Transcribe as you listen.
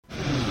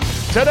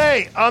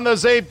Today on the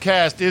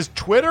Zabecast, is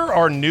Twitter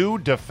our new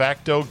de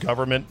facto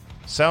government?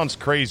 Sounds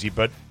crazy,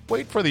 but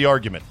wait for the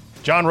argument.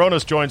 John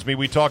Ronas joins me.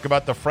 We talk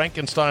about the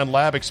Frankenstein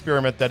lab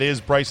experiment that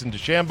is Bryson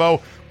DeChambeau,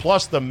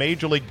 plus the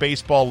Major League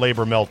Baseball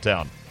labor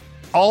meltdown.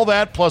 All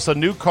that plus a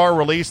new car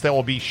release that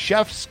will be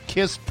chef's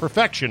kiss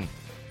perfection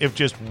if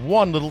just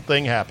one little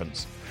thing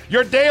happens.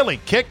 Your daily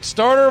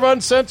Kickstarter of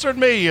Uncensored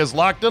Me is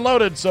locked and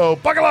loaded, so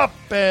buckle up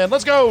and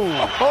let's go.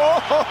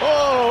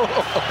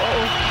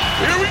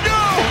 Here we go.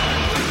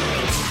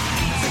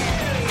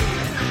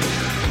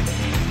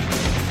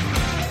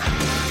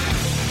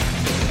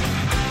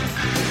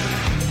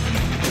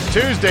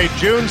 Tuesday,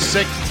 June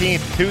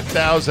 16th,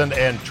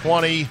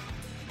 2020.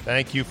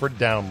 Thank you for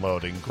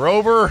downloading.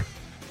 Grover,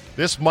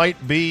 this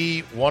might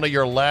be one of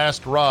your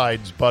last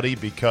rides, buddy,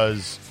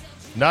 because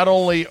not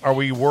only are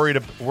we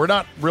worried, we're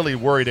not really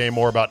worried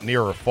anymore about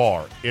near or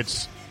far.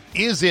 Is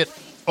it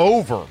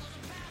over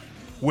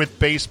with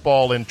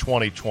baseball in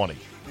 2020?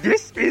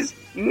 This is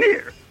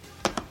near.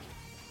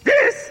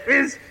 This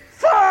is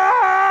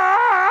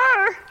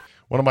far.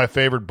 One of my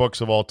favorite books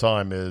of all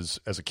time is,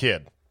 as a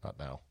kid, not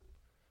now,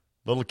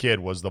 little kid,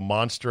 was The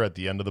Monster at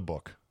the End of the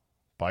Book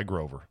by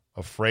Grover.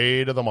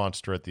 Afraid of the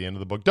monster at the end of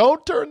the book.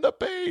 Don't turn the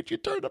page. You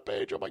turn the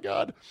page. Oh, my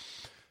God.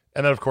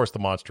 And then, of course, the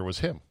monster was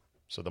him.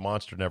 So the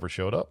monster never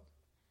showed up.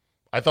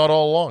 I thought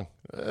all along,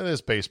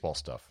 this baseball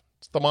stuff.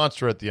 It's the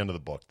monster at the end of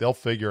the book. They'll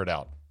figure it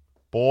out.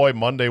 Boy,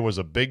 Monday was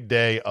a big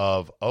day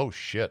of, oh,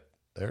 shit.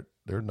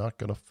 They're not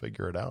going to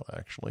figure it out,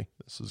 actually.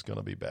 This is going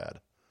to be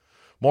bad.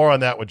 More on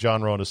that with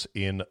John Ronas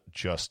in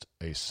just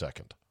a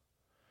second.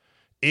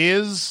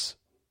 Is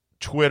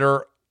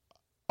Twitter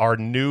our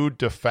new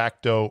de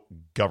facto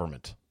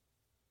government?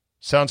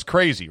 Sounds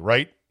crazy,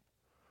 right?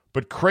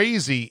 But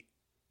crazy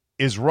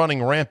is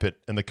running rampant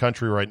in the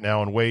country right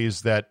now in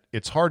ways that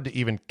it's hard to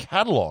even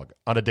catalog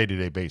on a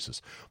day-to-day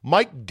basis.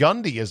 Mike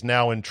Gundy is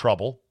now in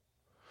trouble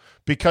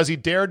because he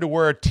dared to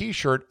wear a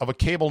T-shirt of a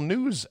cable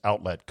news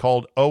outlet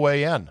called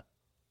OAN,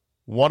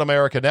 One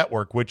America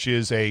Network, which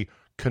is a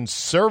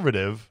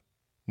conservative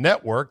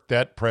network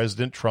that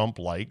President Trump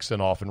likes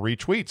and often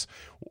retweets.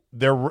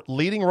 Their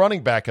leading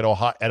running back at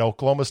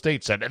Oklahoma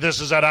State said,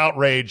 "This is an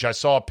outrage. I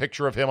saw a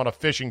picture of him on a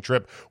fishing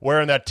trip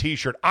wearing that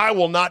T-shirt. I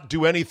will not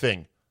do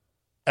anything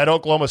at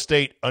Oklahoma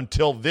State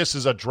until this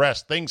is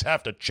addressed. Things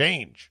have to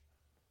change."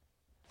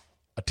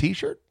 A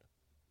T-shirt?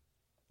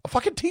 A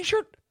fucking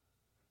T-shirt?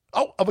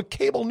 Oh, of a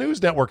cable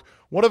news network.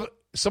 What if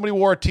somebody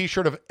wore a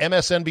T-shirt of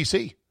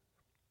MSNBC?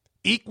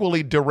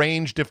 Equally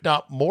deranged, if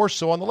not more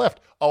so, on the left.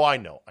 Oh, I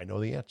know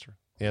the answer.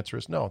 The answer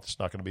is no, it's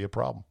not going to be a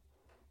problem.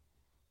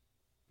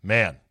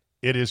 Man,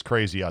 it is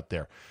crazy out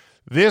there.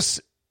 This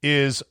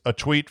is a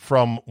tweet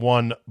from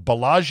one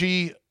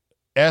Balaji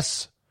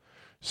S.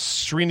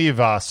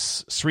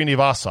 Srinivasan.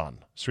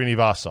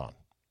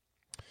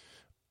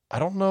 I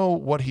don't know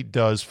what he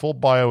does. Full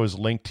bio is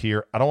linked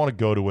here. I don't want to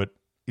go to it.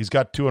 He's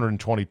got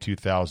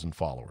 222,000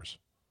 followers.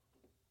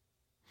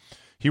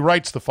 He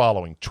writes the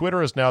following: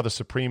 Twitter is now the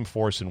supreme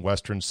force in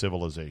Western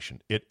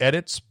civilization. It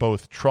edits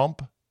both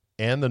Trump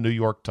and the New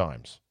York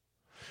Times.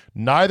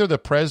 Neither the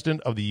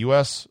president of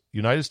the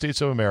United States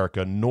of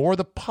America, nor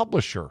the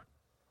publisher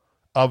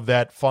of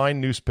that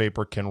fine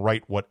newspaper can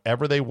write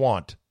whatever they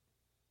want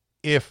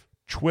if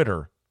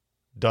Twitter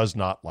does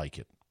not like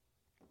it.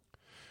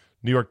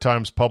 New York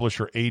Times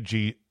publisher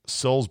A.G.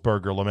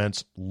 Sulzberger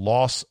laments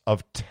loss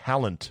of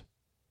talent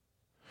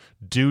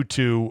due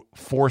to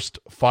forced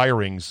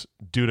firings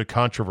due to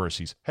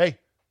controversies. Hey,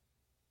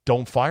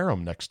 don't fire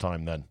him next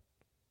time then.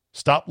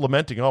 Stop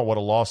lamenting, oh, what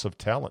a loss of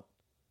talent.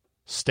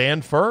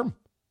 Stand firm.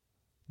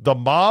 The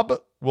mob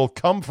will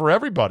come for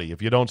everybody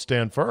if you don't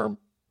stand firm.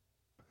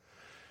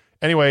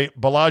 Anyway,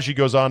 Balaji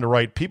goes on to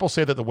write, people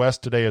say that the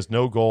West today has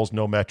no goals,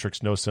 no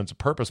metrics, no sense of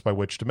purpose by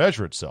which to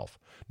measure itself.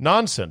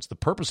 Nonsense. The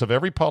purpose of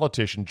every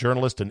politician,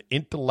 journalist, and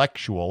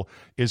intellectual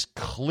is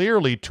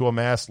clearly to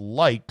amass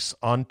likes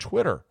on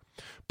Twitter.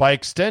 By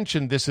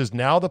extension, this is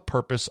now the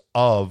purpose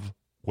of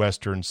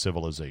Western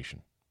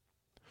civilization.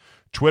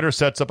 Twitter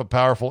sets up a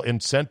powerful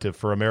incentive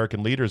for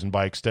American leaders and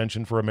by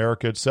extension for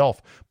America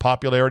itself.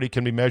 Popularity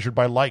can be measured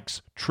by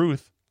likes.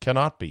 Truth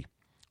cannot be.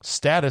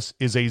 Status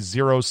is a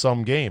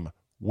zero-sum game.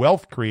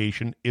 Wealth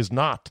creation is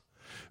not.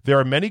 There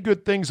are many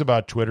good things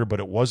about Twitter, but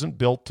it wasn't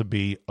built to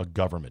be a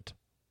government.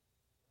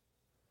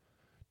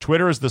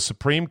 Twitter is the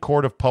Supreme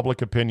Court of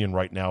public opinion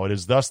right now. It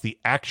is thus the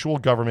actual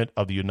government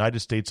of the United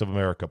States of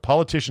America.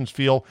 Politicians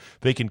feel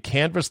they can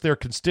canvass their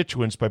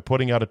constituents by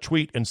putting out a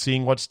tweet and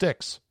seeing what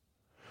sticks.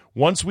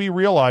 Once we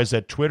realize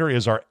that Twitter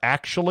is our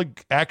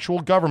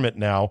actual government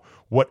now,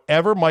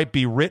 whatever might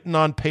be written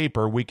on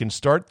paper, we can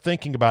start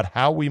thinking about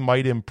how we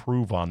might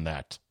improve on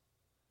that.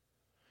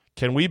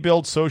 Can we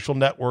build social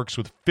networks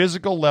with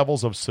physical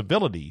levels of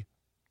civility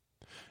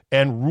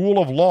and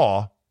rule of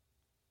law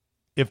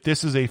if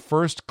this is a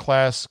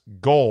first-class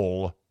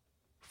goal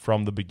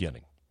from the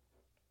beginning?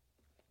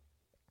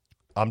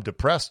 I'm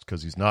depressed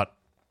because he's not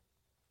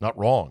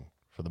wrong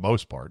for the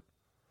most part.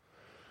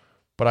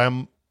 But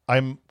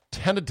I'm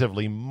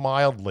tentatively,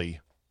 mildly,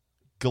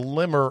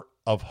 glimmer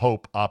of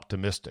hope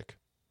optimistic.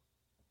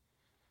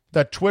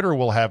 that Twitter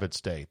will have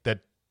its day, that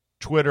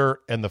Twitter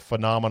and the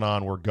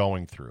phenomenon we're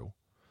going through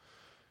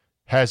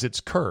has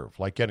its curve,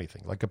 like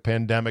anything, like a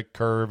pandemic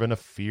curve and a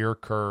fear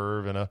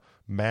curve and a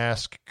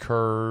mask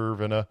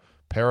curve and a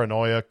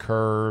paranoia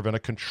curve and a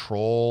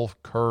control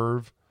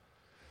curve,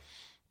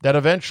 that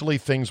eventually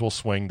things will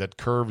swing, that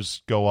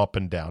curves go up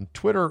and down.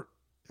 Twitter,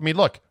 I mean,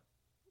 look,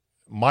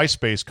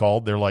 MySpace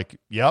called. They're like,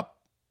 yep,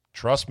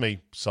 trust me,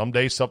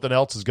 someday something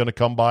else is going to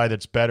come by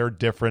that's better,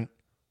 different,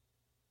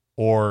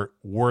 or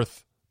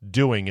worth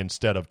doing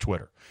instead of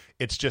Twitter.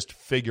 It's just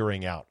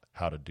figuring out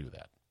how to do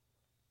that.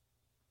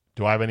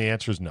 Do I have any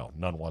answers? No,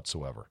 none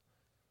whatsoever.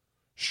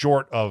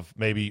 Short of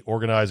maybe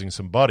organizing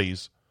some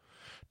buddies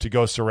to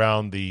go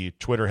surround the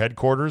Twitter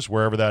headquarters,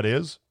 wherever that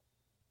is,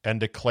 and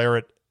declare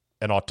it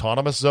an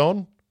autonomous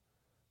zone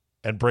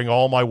and bring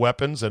all my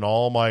weapons and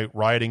all my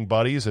rioting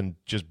buddies and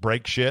just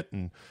break shit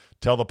and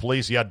tell the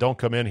police, yeah, don't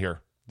come in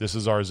here. This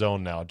is our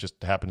zone now. It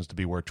just happens to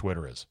be where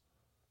Twitter is.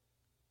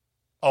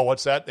 Oh,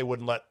 what's that? They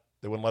wouldn't let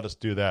us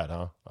do that,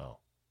 huh? Oh,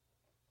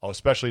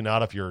 especially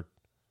not if you're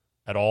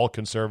at all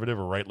conservative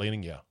or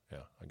right-leaning? Yeah,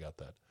 I got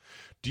that.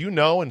 Do you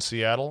know in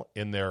Seattle,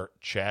 in their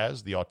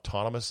Chaz, the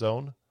autonomous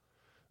zone,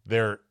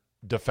 their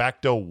de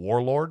facto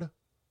warlord,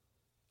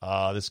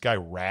 this guy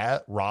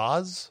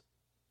Raz,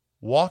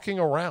 walking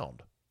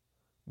around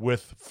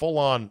with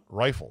full-on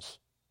rifles.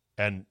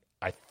 And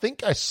I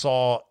think I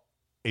saw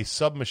a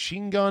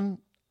submachine gun.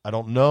 I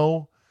don't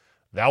know.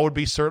 That would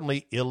be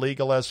certainly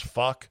illegal as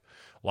fuck.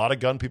 A lot of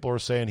gun people are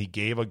saying he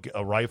gave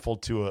a rifle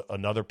to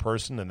another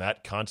person, and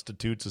that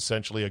constitutes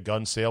essentially a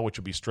gun sale, which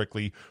would be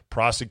strictly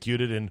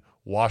prosecuted in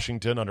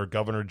Washington under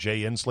Governor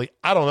Jay Inslee.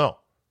 I don't know.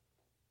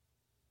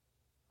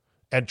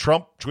 And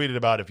Trump tweeted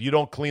about, if you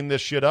don't clean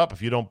this shit up,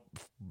 if you don't,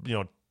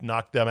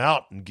 knock them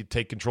out and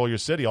take control of your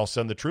city, I'll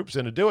send the troops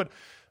in to do it.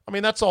 I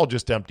mean, that's all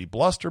just empty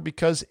bluster,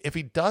 because if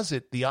he does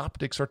it, the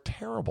optics are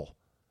terrible.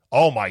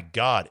 Oh my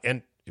God.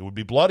 And it would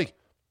be bloody.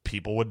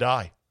 People would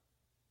die.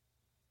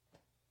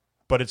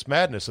 But it's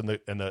madness, and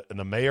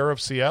the mayor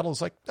of Seattle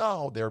is like,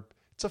 no,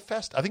 it's a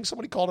fest. I think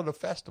somebody called it a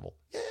festival.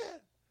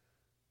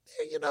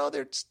 Yeah,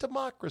 it's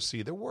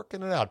democracy. They're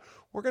working it out.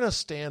 We're going to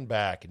stand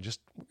back and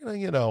we're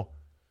going to,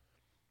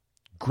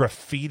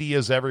 graffiti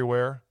is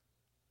everywhere.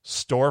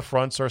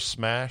 Storefronts are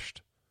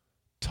smashed.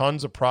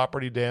 Tons of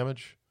property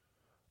damage.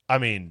 I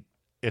mean,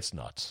 it's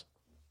nuts.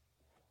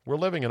 We're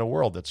living in a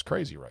world that's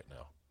crazy right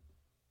now.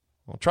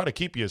 I'll try to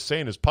keep you as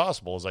sane as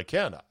possible as I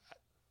can.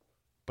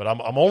 But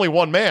I'm only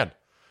one man.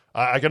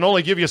 I can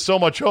only give you so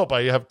much hope.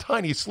 I have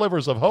tiny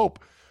slivers of hope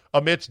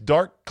amidst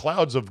dark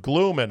clouds of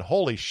gloom, and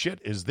holy shit,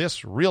 is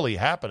this really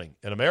happening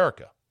in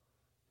America?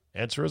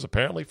 Answer is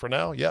apparently, for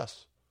now,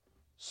 yes.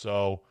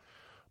 So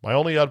my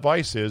only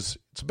advice is,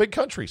 it's a big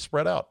country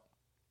spread out.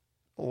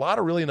 A lot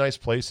of really nice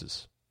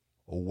places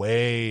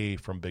away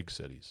from big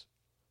cities,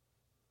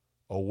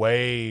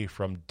 away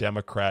from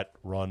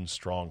Democrat-run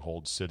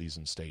stronghold cities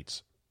and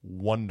states.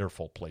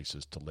 Wonderful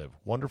places to live,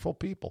 wonderful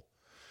people,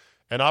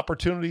 and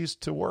opportunities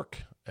to work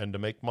and to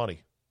make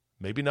money.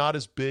 Maybe not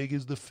as big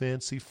as the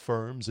fancy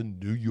firms in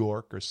New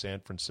York or San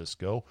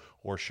Francisco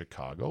or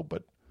Chicago,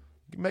 but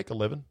you can make a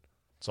living.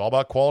 It's all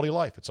about quality of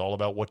life. It's all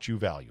about what you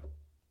value.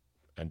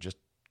 And just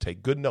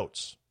take good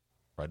notes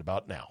right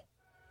about now.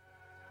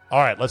 All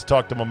right, let's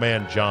talk to my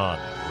man, John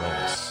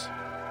Ronis.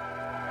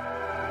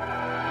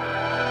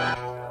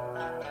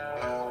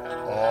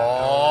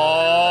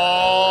 Oh,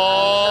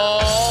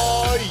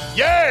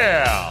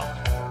 yeah!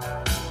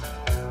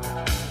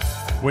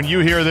 When you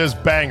hear this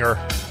banger,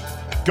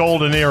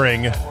 Golden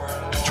Earring,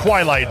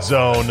 Twilight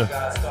Zone,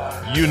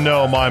 you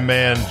know my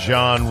man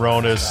John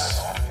Ronis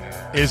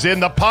is in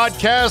the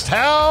podcast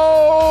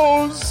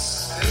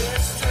house.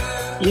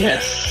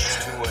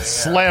 Yes.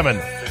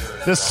 Slamming.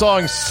 This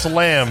song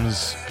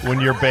slams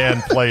when your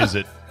band plays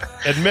it.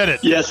 Admit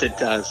it. Yes, it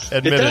does.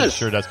 Admit it. It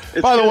sure does.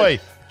 By the way,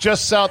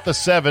 just south of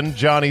 7,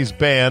 Johnny's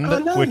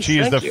band, which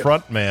he's the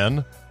front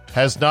man,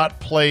 has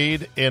not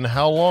played in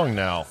how long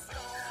now?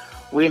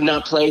 We have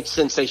not played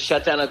since they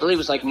shut down. I believe it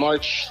was like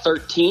March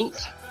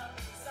 13th.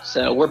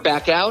 So we're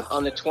back out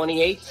on the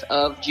 28th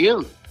of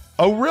June.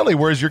 Oh, really?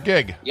 Where's your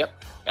gig? Yep.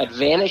 At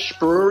Vanish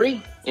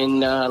Brewery in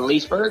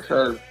Leesburg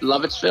or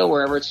Lovettsville,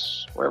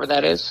 wherever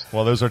that is.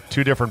 Well, those are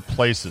two different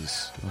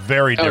places.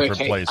 Very different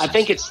places. I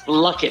think it's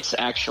Luckett's,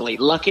 actually.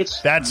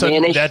 Luckett's That's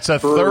a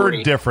Brewery.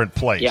 Third different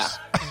place. Yeah.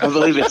 I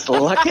believe it's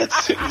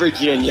Luckett's,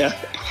 Virginia.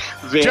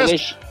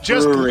 Vanish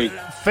Brewery.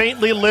 Just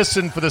faintly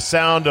listen for the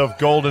sound of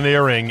Golden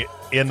Earring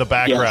in the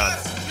background.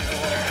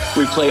 Yes.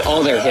 We play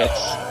all their hits.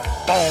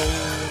 Boom.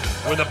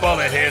 When the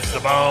bullet hits the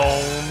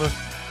bone.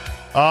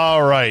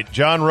 All right.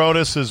 John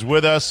Ronis is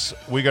with us.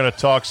 We're going to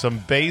talk some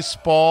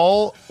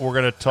baseball. We're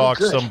going to talk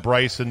some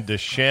Bryson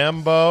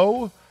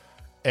DeChambeau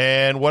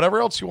and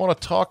whatever else you want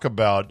to talk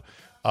about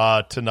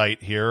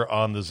tonight here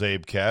on the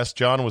Zabecast.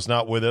 John was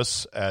not with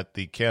us at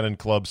the Cannon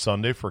Club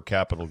Sunday for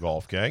Capital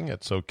Golf Gang.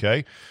 It's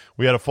okay.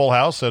 We had a full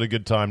house, had a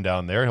good time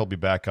down there. He'll be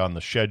back on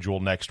the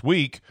schedule next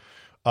week.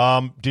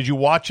 Did you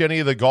watch any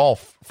of the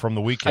golf from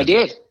the weekend? I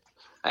did.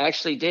 I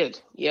actually did.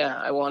 Yeah,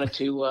 I wanted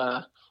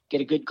to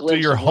get a good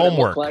glimpse your of what it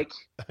homework. looked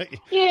like.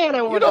 Yeah, and I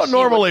You want don't to see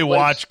normally what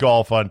watch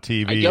golf on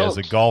TV I as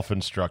a don't. golf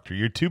instructor.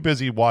 You're too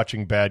busy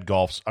watching bad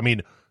golfs. I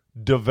mean,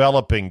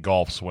 developing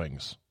golf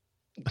swings.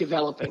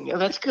 developing. Yeah,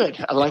 that's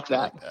good. I like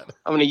that.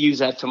 I'm going to use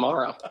that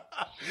tomorrow.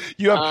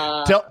 You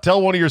have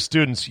tell one of your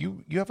students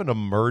you have an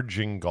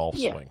emerging golf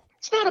Yeah, swing.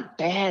 it's not a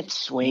bad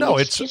swing. No,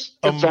 it's it's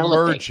just developing.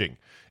 emerging.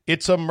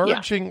 It's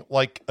emerging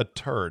like a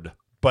turd,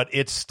 but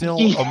it's still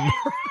emerging.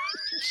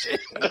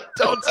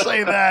 Don't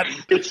say that.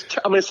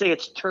 I'm going to say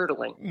it's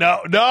turtling.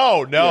 No,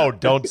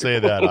 don't say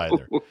that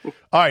either.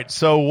 All right,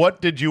 so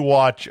what did you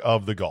watch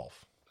of the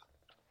golf?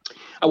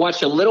 I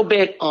watched a little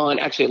bit on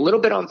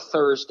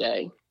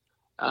Thursday,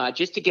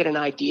 just to get an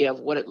idea of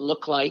what it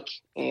looked like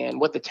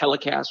and what the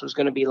telecast was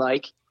going to be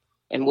like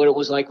and what it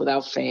was like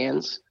without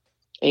fans.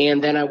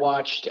 And then I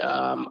watched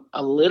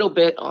a little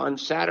bit on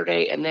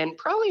Saturday and then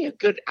probably a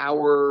good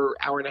hour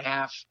and a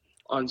half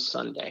on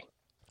Sunday.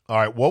 All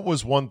right, what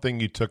was one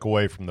thing you took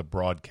away from the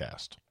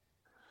broadcast?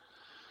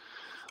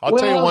 I'll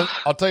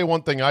tell you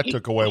one thing I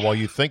took away while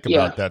you think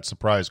about that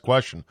surprise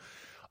question.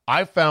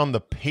 I found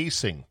the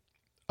pacing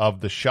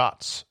of the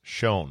shots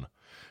shown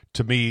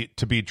to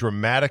be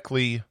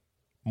dramatically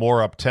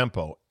more up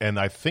tempo, and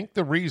I think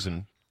the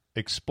reason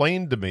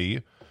explained to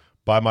me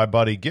by my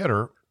buddy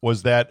Gitter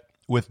was that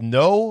with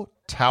no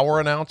tower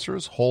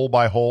announcers hole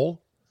by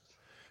hole,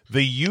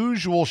 the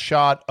usual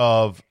shot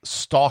of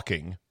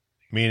stalking,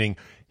 meaning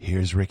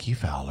here's Ricky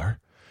Fowler.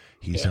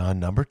 He's on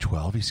number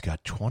 12. He's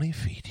got 20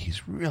 feet.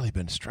 He's really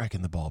been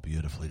striking the ball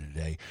beautifully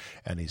today,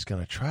 and he's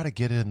going to try to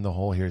get it in the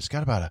hole here. He's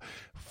got about a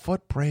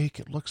foot break,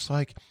 it looks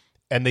like.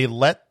 And they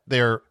let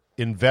their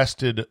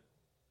investments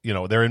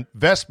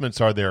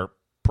are their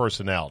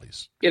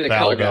personalities, the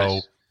color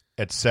guys,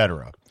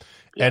 etc.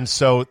 Yeah. And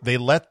so they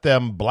let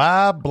them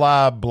blah,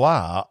 blah,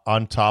 blah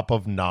on top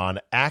of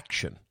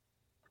non-action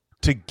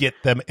to get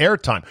them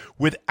airtime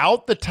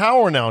without the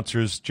tower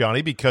announcers,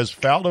 Johnny, because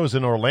Faldo's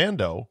in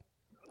Orlando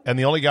and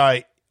the only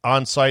guy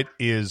on site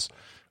is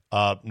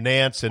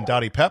Nance and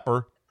Dottie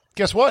Pepper.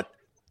 Guess what?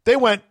 They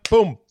went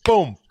boom,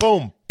 boom,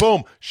 boom,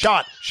 boom,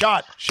 shot,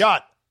 shot,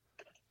 shot.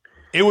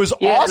 It was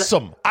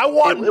awesome. I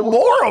want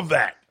more of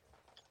that.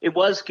 It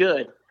was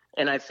good.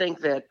 And I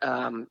think that,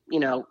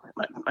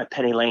 my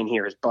Penny Lane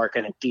here is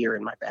barking at deer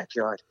in my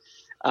backyard.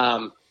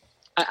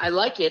 I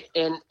like it.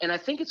 And I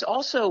think it's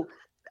also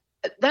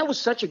 – that was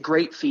such a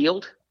great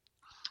field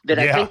that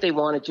I think they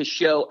wanted to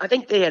show. I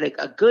think they had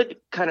a good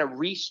kind of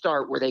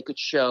restart where they could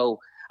show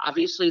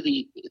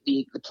obviously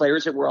the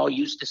players that we're all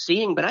used to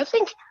seeing. But I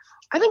think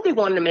they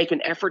wanted to make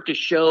an effort to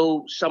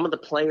show some of the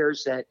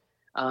players that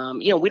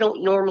we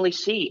don't normally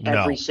see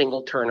every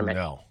single tournament.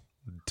 No,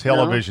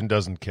 television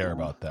doesn't care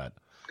about that.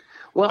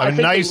 Well, I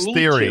think nice they need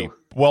theory. to.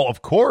 Well,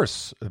 of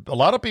course, a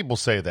lot of people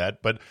say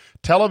that, but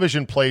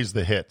television plays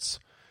the hits,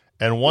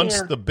 and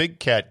once the big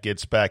cat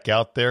gets back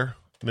out there,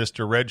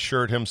 Mr. Red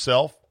Shirt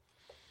himself,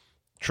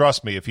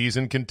 trust me, if he's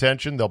in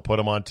contention, they'll put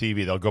him on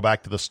TV. They'll go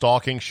back to the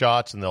stalking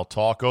shots, and they'll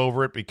talk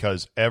over it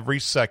because every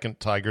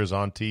second Tiger's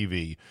on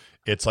TV,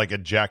 it's like a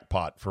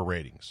jackpot for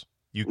ratings.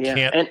 You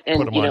can't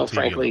put him on TV.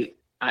 Frankly,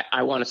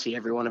 I want to see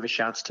every one of his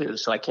shots, too,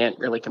 so I can't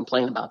really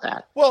complain about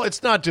that. Well,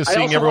 it's not just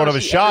seeing every one of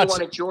his shots.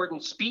 Every one of Jordan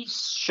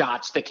Spieth's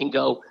shots that can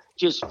go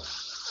just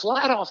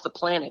flat off the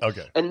planet.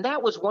 Okay. And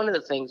that was one of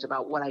the things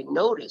about what I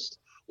noticed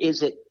is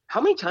that how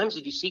many times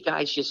did you see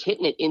guys just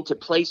hitting it into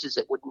places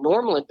that would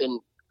normally have been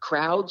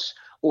crowds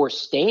or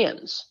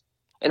stands?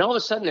 And all of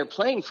a sudden they're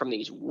playing from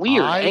these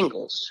weird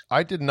angles.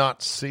 I did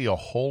not see a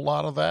whole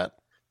lot of that,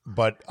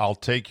 but I'll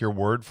take your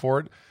word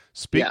for it.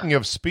 Speaking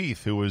of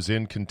Spieth, who was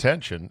in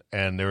contention,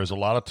 and there was a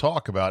lot of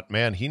talk about,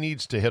 man, he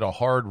needs to hit a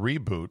hard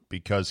reboot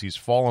because he's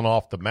fallen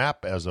off the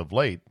map as of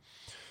late.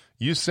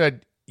 You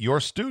said your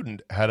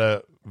student had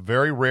a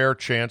very rare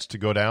chance to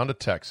go down to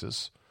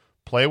Texas,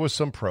 play with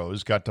some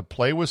pros, got to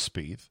play with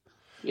Spieth,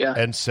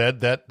 and said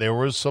that there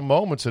was some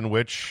moments in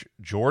which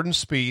Jordan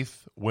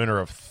Spieth, winner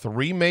of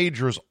 3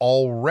 majors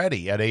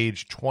already at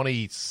age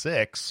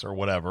 26 or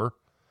whatever,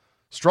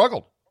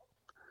 struggled.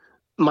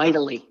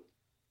 Mightily.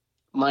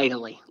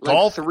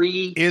 Golf like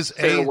 3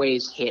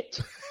 fairways hit.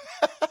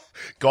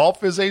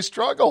 Golf is a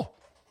struggle.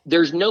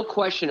 There's no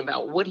question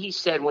about what he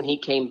said when he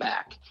came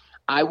back.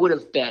 I would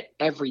have bet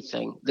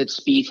everything that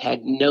Spieth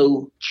had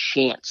no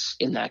chance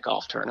in that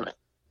golf tournament.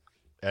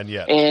 And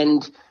yet.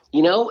 And,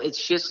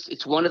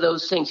 it's one of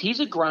those things.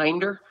 He's a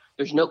grinder.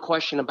 There's no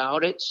question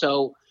about it.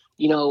 So,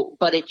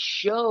 but it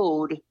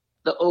showed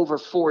the over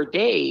 4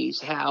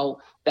 days how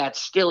that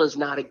still is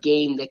not a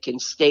game that can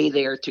stay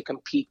there to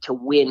compete to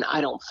win, I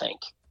don't think.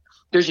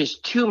 There's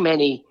just too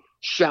many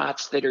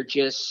shots that are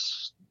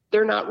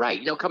they're not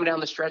right. Coming down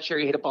the stretch there,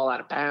 you hit a ball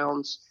out of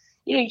bounds.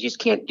 You just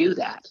can't do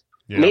that.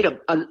 Yeah. Made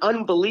an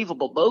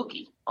unbelievable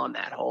bogey on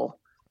that hole.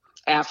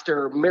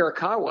 After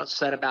Morikawa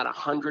set about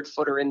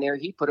 100-footer in there,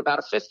 he put about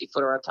a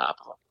 50-footer on top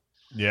of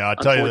him. Yeah, I'll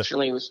tell you.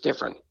 Unfortunately, it was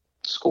different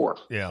score.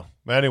 Yeah.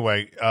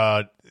 Anyway,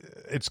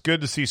 it's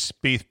good to see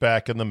Spieth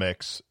back in the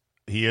mix.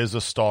 He is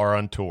a star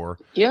on tour.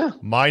 Yeah.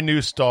 My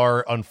new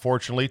star,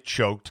 unfortunately,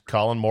 choked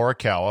Colin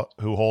Morikawa,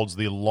 who holds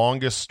the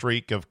longest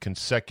streak of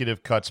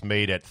consecutive cuts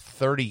made at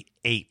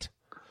 38.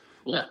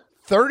 Yeah.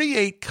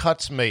 38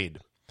 cuts made.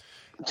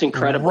 It's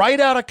incredible. Right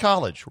out of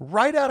college.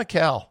 Right out of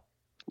Cal.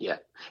 Yeah.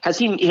 Has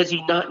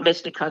he not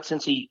missed a cut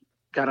since he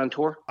got on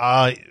tour?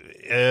 I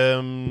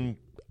don't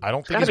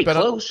think Gotta he's be been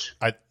close.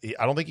 I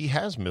don't think he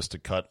has missed a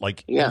cut.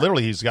 Like, Yeah.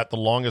 literally, he's got the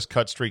longest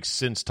cut streak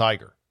since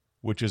Tiger,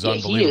 which is Yeah,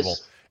 unbelievable.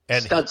 He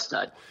is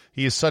stud.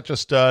 He is such a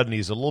stud, and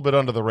he's a little bit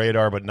under the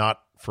radar, but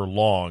not for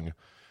long.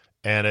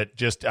 And it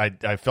just,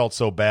 I felt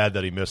so bad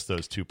that he missed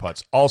those 2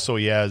 putts. Also,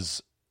 I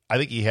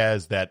think he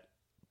has that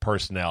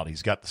personality.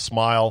 He's got the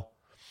smile.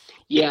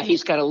 Yeah,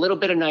 he's got a little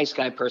bit of nice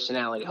guy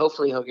personality.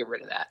 Hopefully he'll get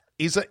rid of that.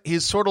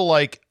 He's sort of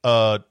like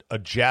a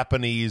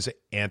Japanese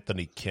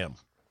Anthony Kim,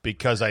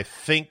 because I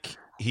think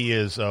he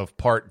is of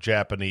part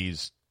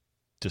Japanese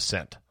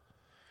descent.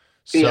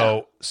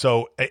 So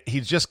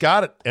he's just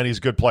got it, and he's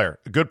a good player.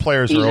 Good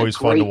players are always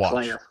fun to watch.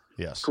 Player.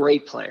 Yes,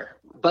 great player.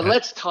 But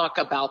let's talk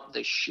about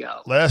the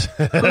show. Who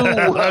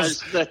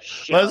was the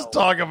show? Let's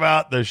talk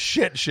about the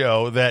shit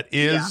show that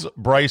is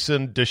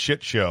Bryson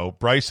DeShit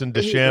Bryson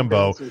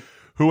DeChambeau,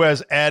 who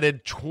has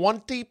added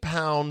 20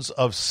 pounds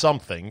of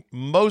something,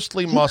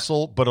 mostly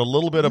muscle, but a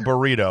little bit of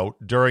burrito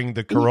during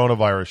the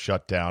coronavirus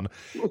shutdown,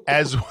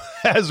 as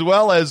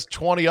well as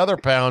 20 other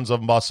pounds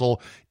of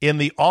muscle in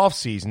the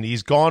offseason.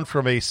 He's gone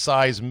from a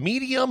size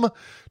medium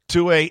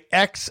to a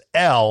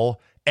XL,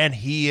 and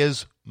he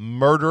is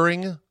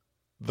murdering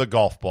the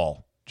golf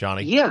ball,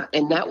 Johnny. Yeah,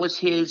 and that was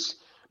his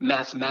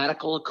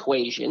mathematical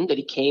equation that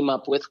he came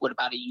up with,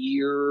 about a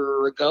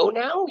year ago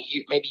now?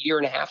 Maybe a year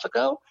and a half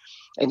ago?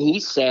 And he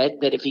said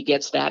that if he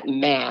gets that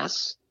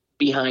mass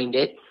behind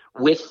it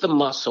with the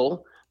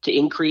muscle to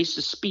increase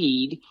the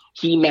speed,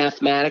 he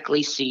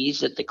mathematically sees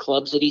that the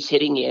clubs that he's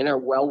hitting in are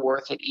well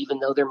worth it, even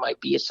though there might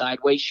be a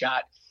sideways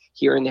shot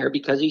here and there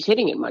because he's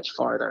hitting it much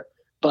farther.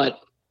 But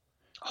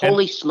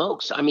holy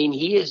smokes, I mean,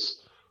 he's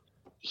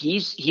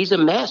a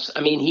mess.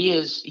 I mean,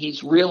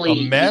 he's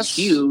really a mess?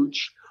 He's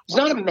huge. He's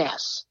not a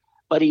mess,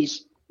 but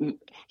he's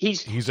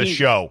a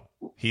show.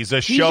 He's a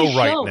show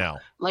right now.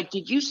 Like,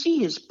 did you see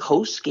his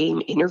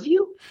post-game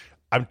interview?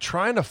 I'm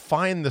trying to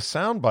find the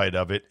soundbite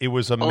of it. It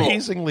was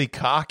amazingly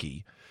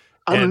cocky.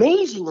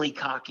 Amazingly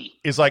cocky.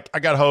 He's like, I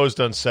got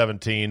hosed on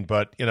 17,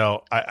 but,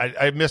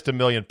 I missed a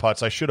million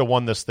putts. I should have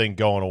won this thing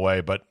going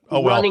away, but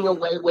running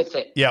away with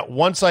it. Yeah,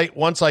 once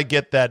I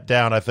get that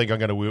down, I think I'm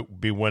going to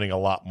be winning a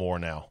lot more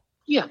now.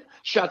 Yeah,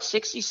 shot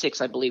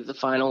 66, I believe, the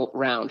final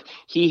round.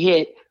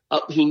 He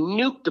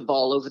nuked the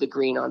ball over the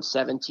green on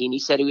 17. He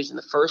said he was in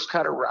the first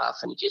cut of rough,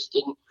 and he just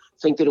didn't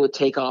think that it would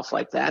take off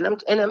like that.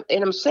 And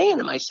I'm saying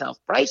to myself,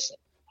 Bryson,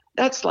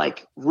 that's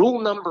like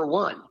rule number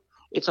 1.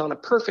 It's on a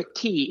perfect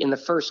tee in the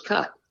first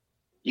cut.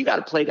 You got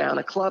to play down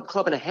a club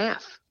and a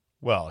half.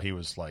 Well, he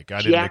was like,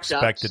 I didn't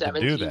expect it to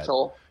do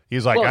that.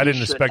 He's like, I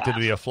didn't expect it to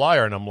be a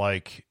flyer, and I'm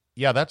like,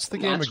 yeah, that's the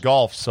game of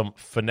golf, some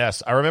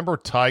finesse. I remember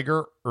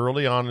Tiger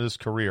early on in his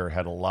career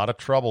had a lot of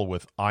trouble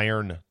with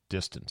iron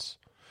distance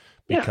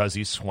because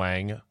he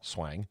swung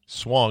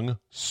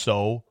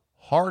so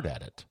hard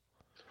at it.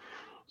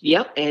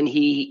 Yep, and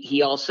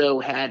he also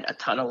had a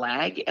ton of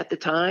lag at the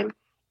time,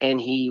 and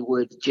he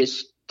would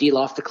just deal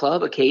off the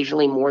club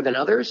occasionally more than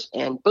others,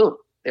 and boom,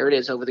 there it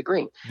is over the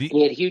green. And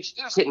he had he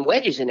was hitting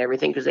wedges and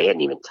everything because they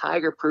hadn't even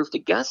Tiger-proofed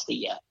Augusta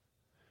yet.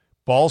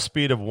 Ball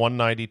speed of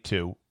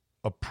 192.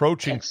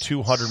 Approaching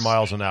 200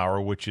 miles an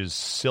hour, which is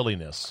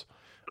silliness.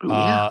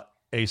 A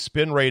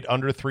spin rate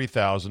under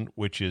 3,000,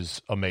 which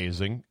is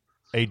amazing.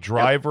 A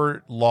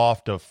driver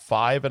loft of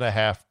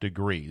 5.5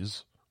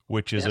 degrees,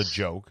 which is a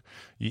joke.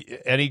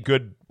 Any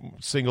good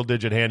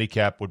single-digit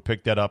handicap would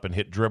pick that up and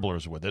hit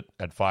dribblers with it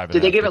at 5.5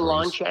 degrees. Did they give a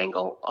launch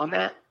angle on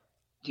that?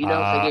 Do you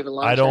know if they gave a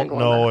launch angle? I don't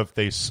know if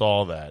they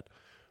saw that.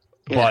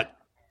 Yeah.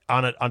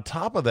 But on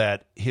top of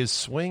that, his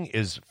swing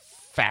is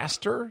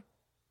faster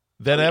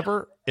than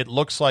ever. It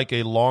looks like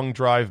a long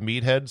drive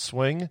meathead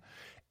swing,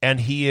 and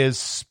he is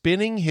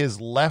spinning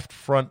his left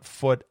front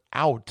foot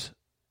out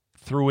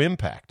through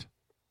impact.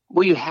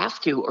 Well, you have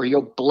to, or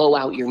you'll blow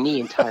out your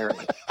knee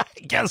entirely. I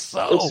guess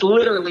so. It's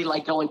literally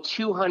like going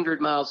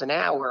 200 miles an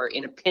hour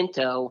in a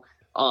Pinto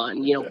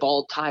on,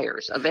 bald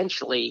tires.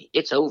 Eventually,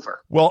 it's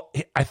over. Well,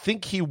 I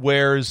think he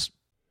wears...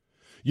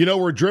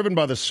 we're driven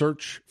by the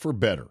search for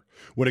better.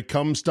 When it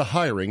comes to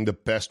hiring, the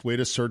best way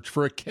to search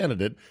for a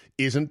candidate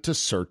isn't to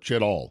search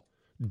at all.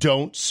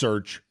 Don't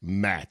search,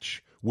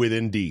 match with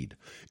Indeed.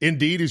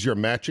 Indeed is your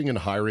matching and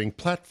hiring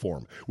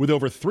platform with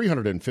over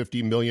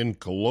 350 million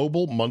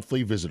global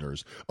monthly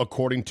visitors,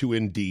 according to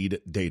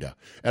Indeed data,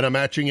 and a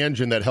matching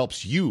engine that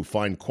helps you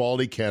find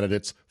quality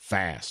candidates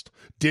fast.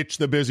 Ditch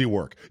the busy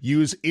work.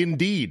 Use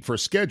Indeed for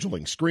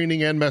scheduling,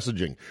 screening, and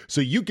messaging so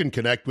you can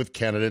connect with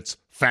candidates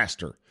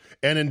faster.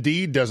 And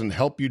Indeed doesn't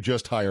help you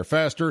just hire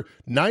faster.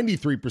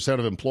 93%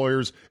 of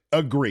employers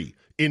agree.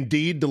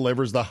 Indeed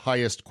delivers the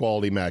highest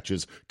quality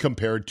matches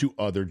compared to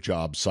other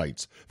job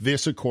sites.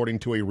 This according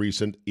to a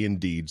recent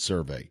Indeed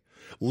survey.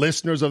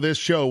 Listeners of this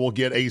show will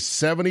get a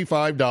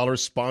 $75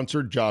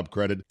 sponsored job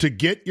credit to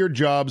get your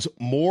jobs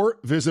more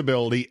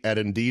visibility at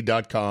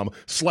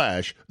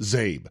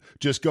Indeed.com/Zabe.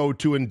 Just go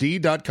to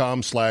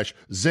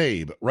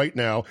Indeed.com/Zabe right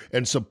now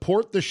and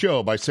support the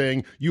show by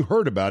saying you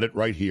heard about it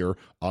right here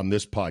on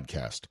this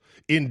podcast.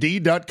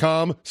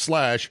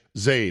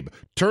 Indeed.com/Zabe.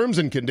 Terms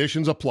and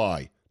conditions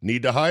apply.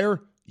 Need to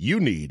hire? You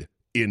need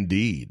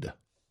Indeed.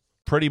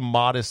 Pretty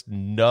modest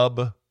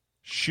nub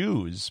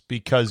shoes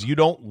because you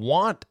don't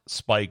want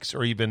spikes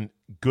or even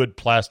good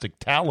plastic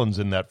talons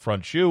in that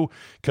front shoe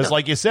because,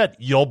 like you said,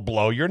 you'll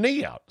blow your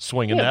knee out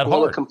swinging that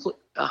hard.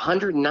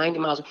 190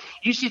 miles.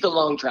 You see the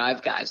long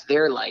drive guys,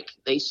 they're like,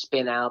 they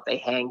spin out, they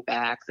hang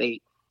back,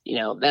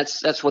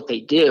 that's what they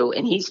do.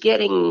 And he's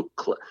getting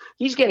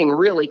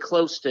really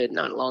close to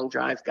not long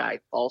drive guy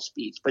ball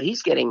speeds, but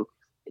he's getting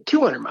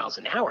 200 miles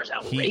an hour is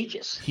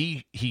outrageous.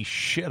 He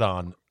shit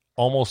on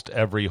almost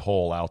every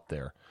hole out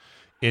there,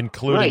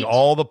 including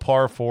all the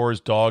par fours,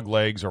 dog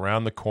legs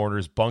around the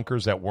corners,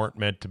 bunkers that weren't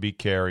meant to be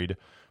carried.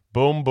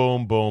 Boom,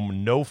 boom,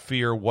 boom. No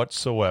fear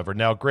whatsoever.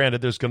 Now,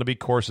 granted, there's going to be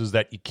courses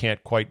that you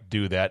can't quite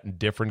do that in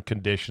different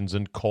conditions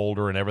and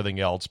colder and everything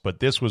else, but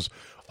this was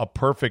a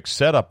perfect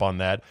setup on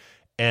that.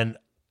 And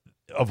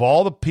of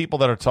all the people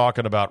that are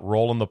talking about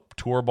rolling the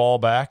tour ball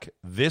back,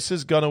 this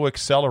is going to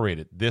accelerate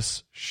it,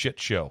 this shit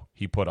show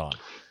he put on.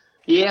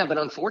 Yeah, but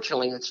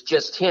unfortunately, it's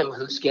just him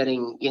who's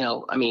getting,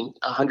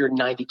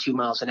 192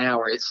 miles an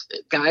hour.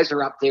 Guys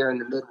are up there in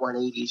the mid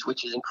 180s,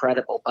 which is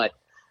incredible. But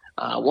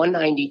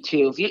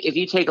 192, if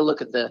you take a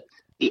look at the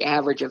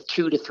average of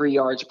 2 to 3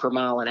 yards per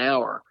mile an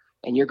hour,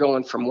 and you're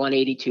going from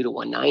 182 to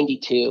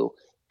 192,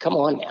 come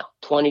on now,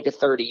 20 to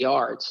 30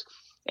 yards.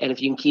 And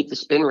if you can keep the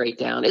spin rate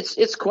down,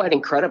 it's quite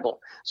incredible.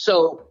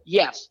 So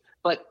yes,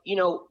 but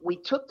we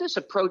took this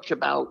approach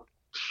about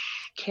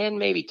 10,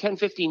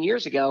 15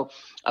 years ago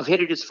of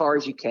hit it as far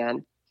as you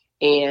can.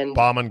 And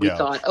bomb and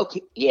gouge.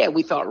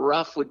 We thought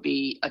rough would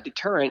be a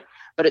deterrent,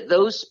 but at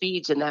those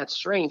speeds and that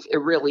strength, it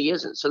really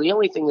isn't. So the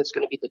only thing that's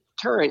going to be the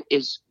deterrent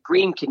is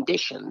green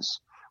conditions,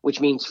 which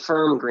means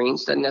firm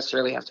greens. Doesn't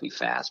necessarily have to be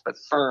fast, but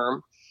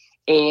firm.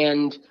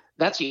 And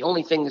that's the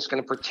only thing that's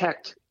going to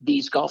protect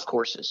these golf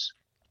courses.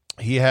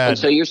 And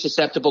so you're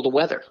susceptible to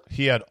weather.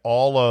 He had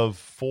all of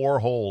 4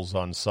 holes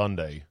on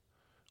Sunday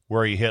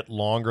where he hit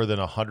longer than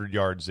 100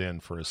 yards in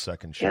for his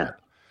second shot.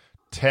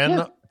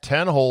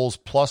 10 holes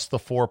plus the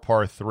 4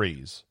 par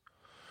 3s.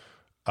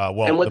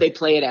 And would they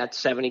play it at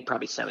 70,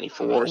 probably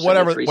 74,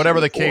 whatever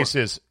the case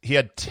is. He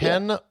had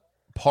 10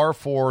 par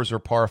 4s or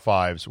par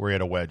 5s where he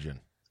had a wedge in.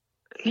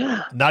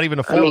 Yeah. Not even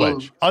a full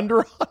wedge. Under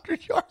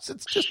 100 yards.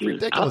 It's just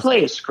ridiculous. I'll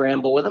play a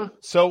scramble with him.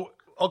 So,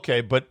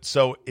 okay,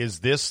 so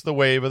is this the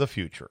wave of the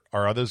future?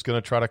 Are others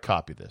going to try to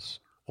copy this?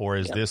 Or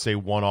is this a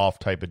one-off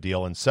type of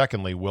deal? And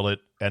secondly, will it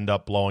end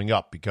up blowing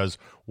up? Because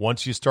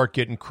once you start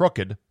getting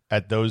crooked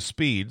at those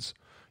speeds,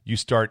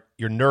 your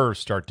nerves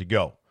start to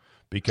go.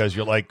 Because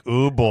you're like,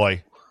 oh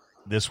boy,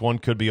 this one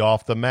could be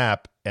off the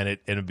map, and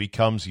it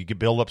becomes, you can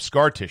build up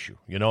scar tissue,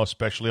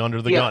 especially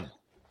under the gun.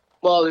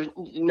 Well, there's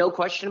no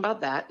question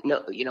about that.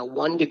 No,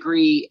 1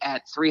 degree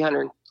at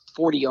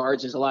 340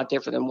 yards is a lot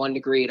different than 1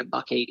 degree at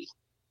 $180.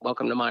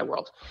 Welcome to my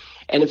world.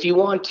 And if you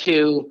want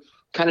to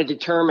kind of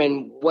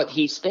determine what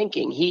he's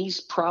thinking,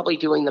 he's probably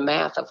doing the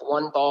math of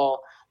 1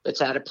 ball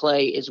that's out of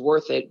play is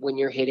worth it when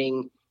you're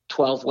hitting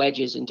 12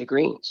 wedges into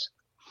greens.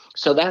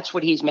 So that's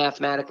what he's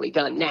mathematically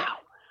done. Now,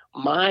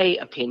 my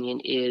opinion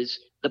is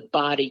the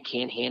body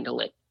can't handle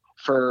it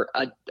for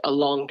a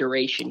long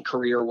duration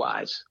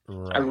career-wise.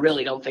 Right. I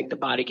really don't think the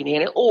body can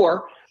handle it.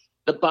 Or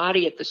the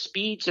body at the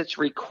speeds that's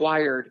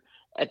required,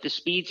 at the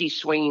speeds he's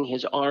swinging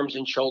his arms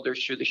and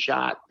shoulders through the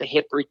shot, the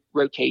hip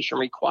rotation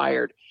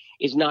required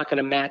is not going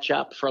to match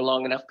up for a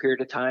long enough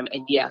period of time.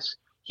 And yes,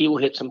 he will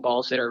hit some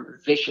balls that are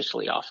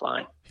viciously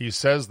offline. He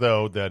says,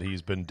 though, that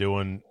he's been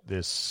doing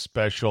this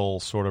special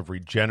sort of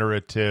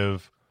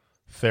regenerative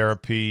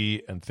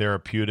therapy and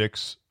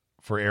therapeutics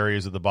for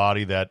areas of the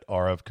body that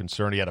are of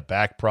concern. He had a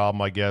back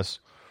problem, I guess,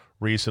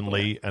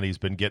 recently, and he's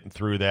been getting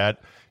through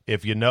that.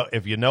 If you know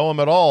him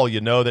at all,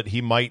 you know that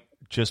he might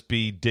just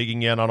be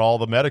digging in on all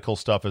the medical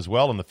stuff as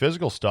well and the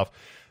physical stuff.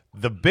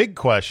 The big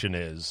question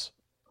is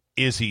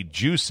he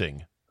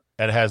juicing,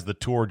 and has the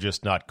tour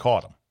just not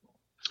caught him?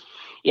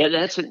 Yeah,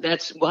 that's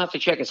we'll have to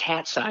check his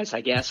hat size,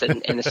 I guess,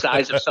 and the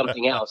size of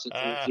something else,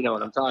 if you know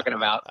what I'm talking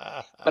about.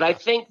 But I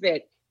think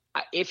that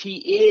if he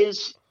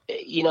is,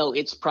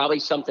 it's probably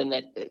something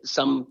that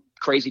some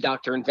crazy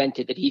doctor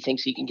invented that he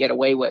thinks he can get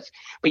away with.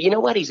 But you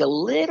know what? He's a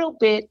little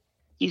bit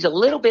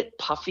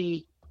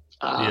puffy.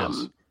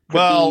 Yes.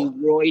 Well,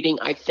 roiding,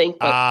 I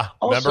think.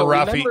 Remember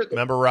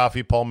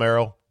Rafi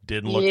Palmeiro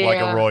didn't look like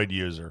a roid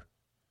user.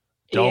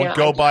 Don't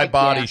go by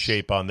body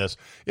shape on this.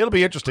 It'll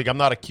be interesting. I'm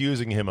not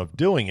accusing him of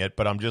doing it,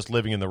 but I'm just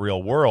living in the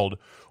real world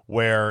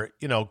where,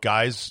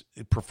 guys,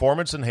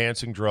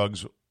 performance-enhancing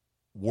drugs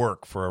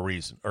work for a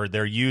reason, or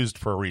they're used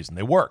for a reason.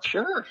 They work.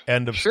 Sure.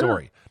 End of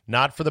story.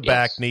 Not for the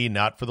back knee,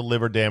 not for the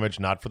liver damage,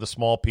 not for the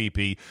small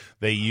PP.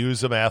 They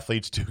use them,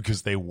 athletes do,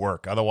 because they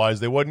work. Otherwise,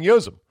 they wouldn't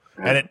use them.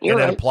 And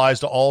it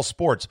applies to all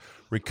sports.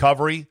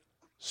 Recovery,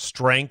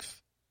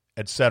 strength,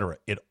 etc.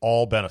 It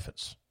all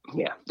benefits.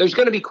 Yeah, there's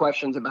going to be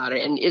questions about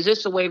it. And is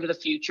this a wave of the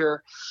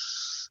future?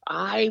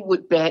 I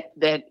would bet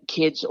that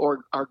kids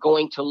are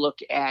going to look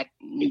at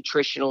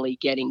nutritionally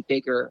getting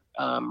bigger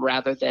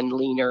rather than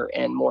leaner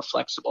and more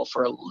flexible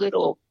for a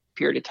little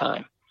period of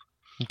time.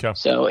 Okay.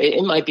 So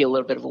it might be a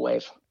little bit of a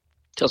wave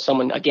till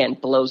someone again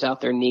blows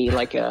out their knee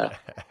like a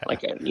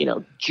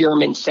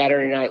German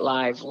Saturday Night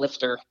Live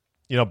lifter.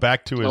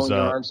 Back to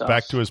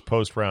his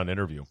post-round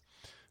interview.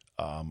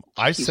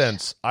 I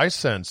sense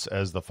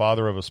as the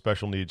father of a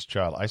special needs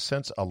child, I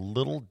sense a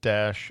little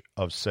dash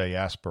of, say,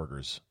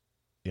 Asperger's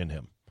in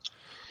him.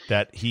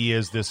 That he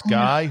is this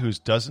guy who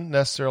doesn't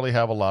necessarily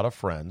have a lot of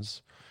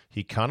friends.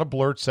 He kind of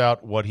blurts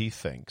out what he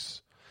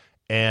thinks.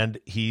 And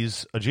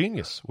he's a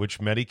genius,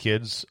 which many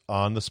kids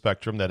on the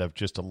spectrum that have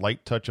just a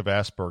light touch of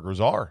Asperger's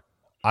are.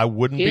 I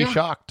wouldn't be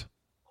shocked.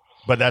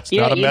 But that's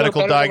not a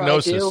medical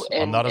diagnosis.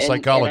 I'm not a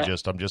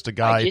psychologist. I'm just a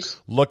guy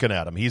looking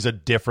at him. He's a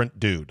different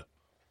dude.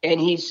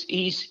 And he's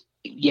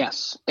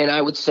yes. And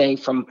I would say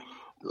from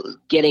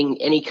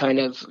getting any kind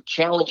of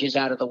challenges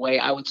out of the way,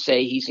 I would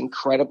say he's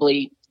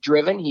incredibly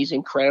driven. He's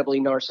incredibly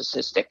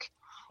narcissistic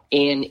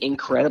and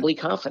incredibly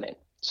confident.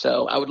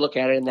 So I would look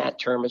at it in that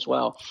term as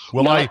well.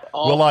 Not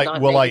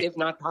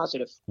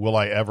positive. Will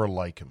I ever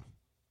like him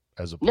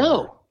as a player?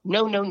 No.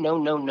 You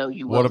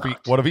will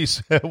not.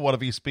 What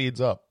if he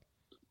speeds up?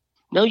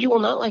 No, you will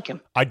not like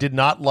him. I did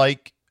not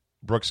like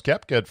Brooks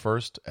Koepka at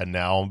first, and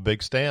now I'm a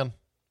big stan.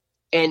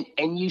 And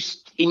you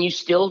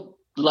still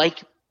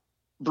like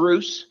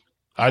Bruce?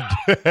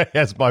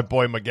 As my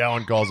boy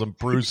McGowan calls him,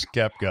 Bruce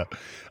Koepka.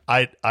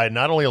 I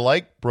not only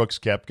like Brooks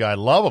Koepka, I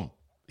love him.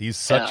 He's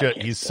such a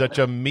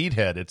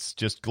meathead. It's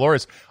just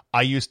glorious.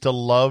 I used to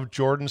love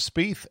Jordan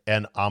Spieth,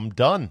 and I'm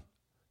done.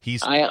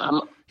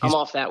 I'm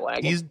off that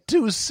wagon. He's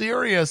too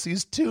serious.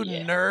 He's too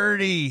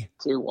nerdy.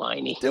 Too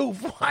whiny.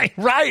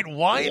 Right.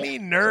 Whiny,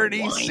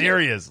 nerdy, whiny.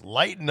 Serious.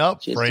 Lighten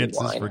up, just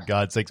Francis, for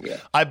God's sakes. Yeah.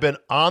 I've been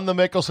on the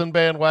Mickelson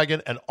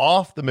bandwagon and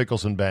off the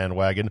Mickelson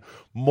bandwagon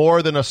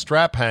more than a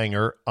strap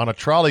hanger on a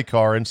trolley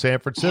car in San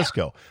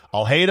Francisco. Yeah.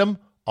 I'll hate him.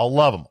 I'll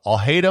love him. I'll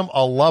hate him.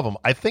 I'll love him.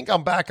 I think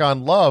I'm back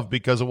on love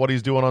because of what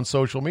he's doing on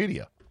social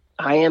media.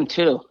 I am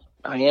too.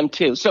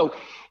 So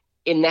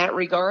in that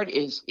regard,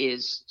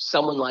 is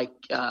someone like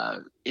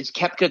is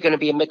Koepka going to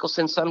be a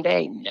Mickelson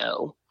someday?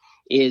 No.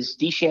 Is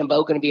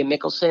DeChambeau going to be a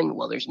Mickelson?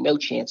 Well, there's no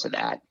chance of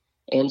that.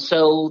 And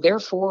so,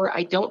 therefore,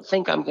 I don't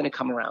think I'm going to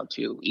come around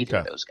to either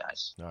of those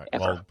guys. All right.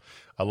 Ever. Well,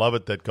 I love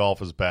it that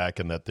golf is back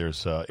and that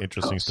there's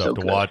interesting stuff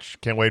to watch.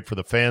 Can't wait for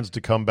the fans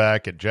to come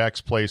back at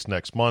Jack's Place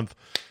next month.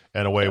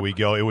 And away we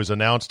go. It was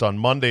announced on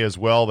Monday as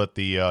well that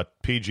the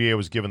PGA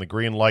was given the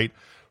green light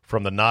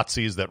from the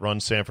Nazis that run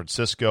San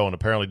Francisco and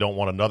apparently don't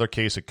want another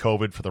case of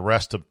COVID for the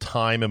rest of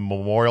time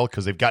immemorial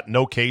because they've got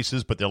no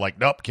cases, but they're like,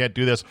 nope, can't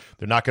do this.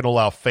 They're not going to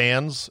allow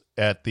fans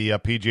at the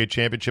PGA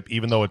Championship,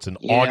 even though it's in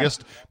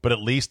August, but at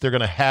least they're going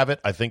to have it.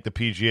 I think the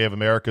PGA of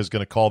America is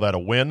going to call that a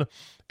win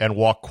and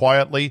walk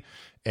quietly.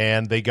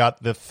 And they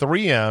got the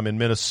 3M in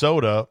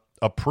Minnesota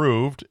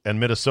approved, and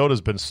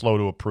Minnesota's been slow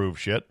to approve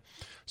shit.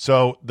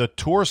 So the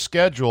tour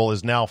schedule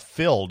is now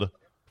filled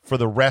for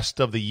the rest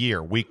of the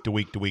year, week to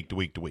week to week to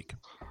week to week.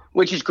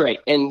 Which is great.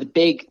 And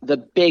the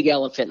big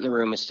elephant in the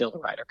room is still the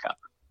Ryder Cup.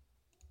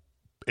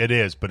 It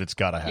is, but it's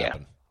got to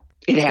happen.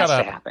 Yeah. It has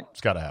to happen.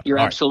 It's got to happen. You're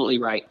absolutely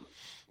right.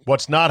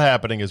 What's not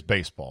happening is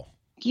baseball.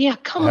 Yeah,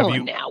 come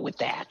on now with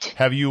that.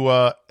 Have you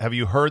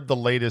heard the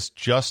latest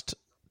just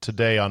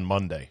today on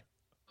Monday?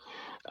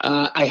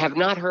 I have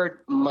not heard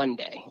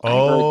Monday. I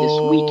heard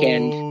this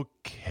weekend.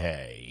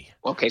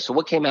 Okay, so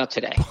what came out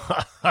today?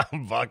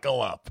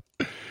 Buckle up.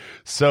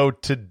 So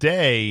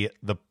today,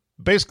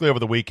 basically over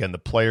the weekend, the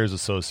Players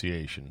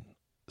Association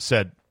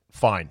said,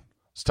 fine,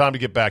 it's time to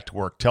get back to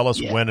work. Tell us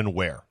when and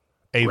where.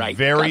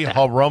 Very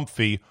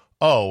harumphy,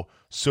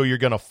 so you're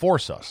going to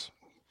force us.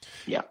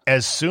 Yeah.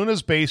 As soon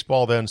as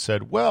baseball then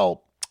said,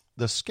 well,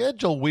 the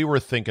schedule we were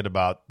thinking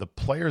about, the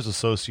Players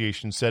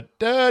Association said,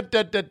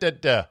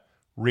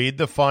 read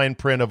the fine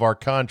print of our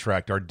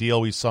contract, our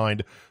deal we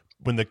signed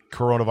when the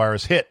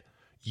coronavirus hit.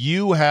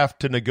 You have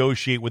to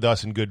negotiate with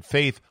us in good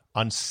faith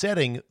on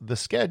setting the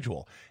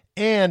schedule.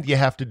 And you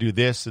have to do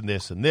this and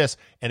this and this.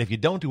 And if you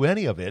don't do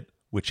any of it,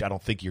 which I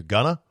don't think you're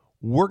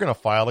we're going to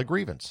file a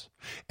grievance.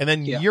 And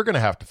then you're going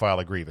to have to file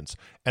a grievance.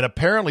 And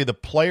apparently the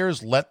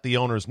players let the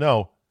owners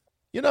know,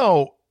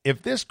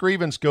 if this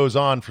grievance goes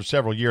on for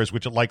several years,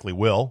 which it likely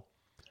will,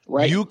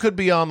 you could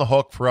be on the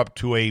hook for up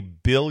to $1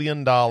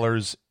 billion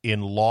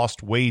in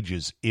lost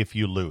wages if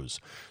you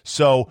lose.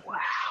 So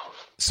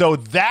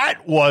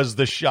that was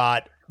the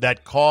shot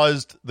that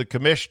caused the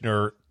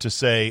commissioner to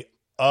say,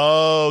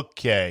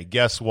 okay,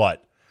 guess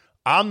what?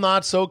 I'm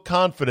not so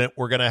confident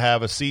we're going to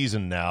have a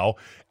season now.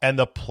 And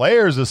the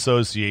Players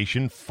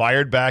Association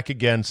fired back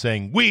again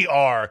saying, we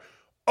are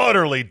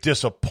utterly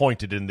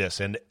disappointed in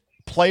this. And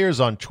players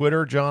on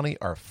Twitter, Johnny,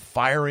 are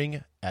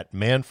firing at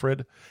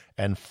Manfred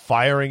and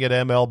firing at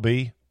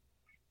MLB.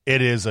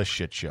 It is a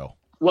shit show.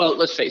 Well,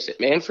 let's face it.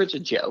 Manfred's a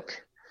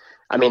joke.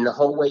 I mean, the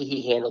whole way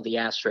he handled the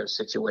Astros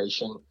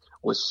situation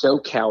was so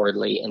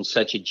cowardly and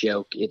such a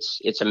joke.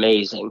 It's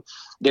amazing.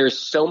 There's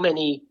so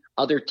many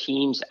other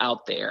teams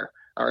out there,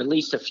 or at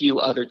least a few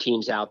other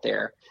teams out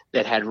there,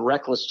 that had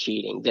reckless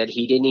cheating that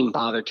he didn't even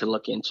bother to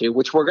look into,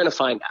 which we're going to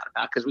find out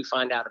about because we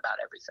find out about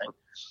everything.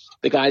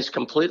 The guy's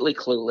completely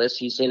clueless.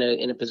 He's in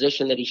a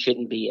position that he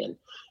shouldn't be in.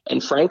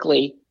 And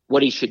frankly,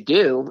 what he should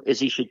do is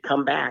he should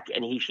come back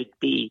and he should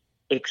be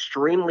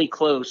extremely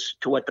close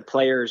to what the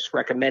players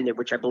recommended,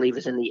 which I believe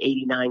is in the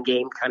 89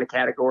 game kind of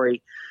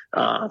category,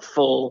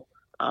 full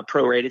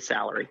prorated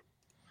salary.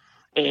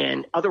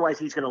 And otherwise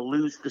he's going to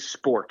lose the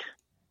sport.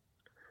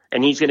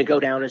 And he's going to go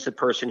down as the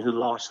person who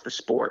lost the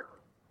sport.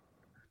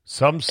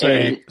 Some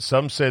say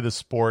the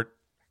sport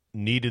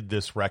needed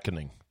this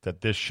reckoning,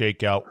 that this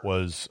shakeout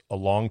was a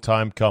long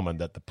time coming,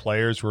 that the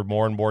players were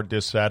more and more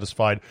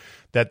dissatisfied,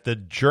 that the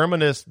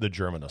terminus, is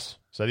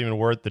that even a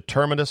word? The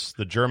terminus,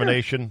 the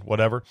germination,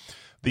 whatever.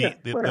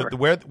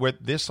 Where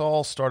this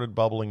all started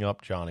bubbling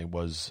up, Johnny,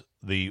 was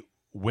the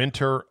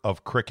winter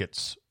of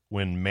crickets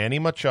when Manny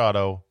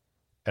Machado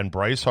and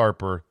Bryce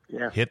Harper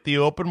hit the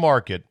open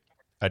market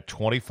at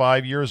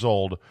 25 years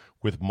old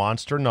with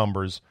monster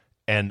numbers,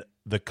 and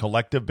the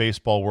collective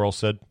baseball world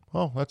said,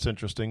 "Oh, that's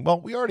interesting. Well,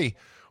 we already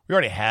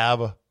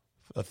have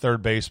a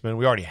third baseman.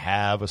 We already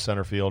have a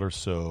center fielder,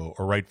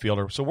 or right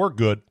fielder. So we're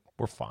good.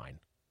 We're fine."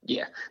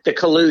 Yeah, the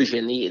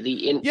collusion,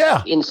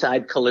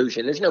 inside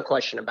collusion. There's no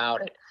question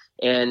about it.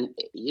 And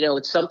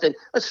it's something.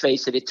 Let's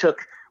face it. It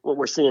took what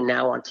we're seeing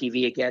now on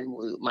TV again.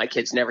 My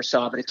kids never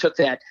saw, but it took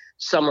that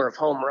summer of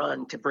home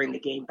run to bring the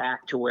game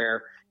back to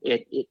where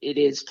it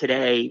is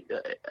today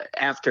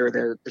after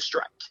the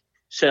strike.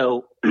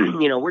 So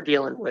we're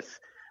dealing with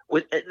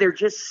they're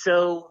just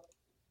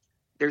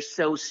they're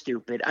so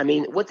stupid. I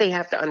mean, what they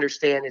have to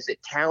understand is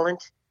that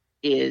talent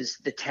is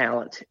the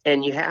talent,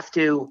 and you have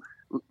to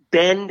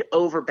bend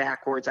over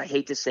backwards, I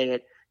hate to say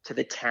it, to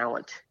the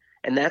talent,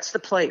 and that's the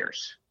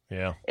players.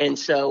 Yeah. And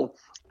so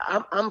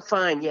I'm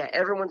fine. Yeah,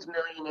 everyone's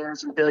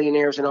millionaires and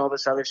billionaires and all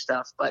this other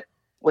stuff, but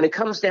when it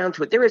comes down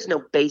to it, there is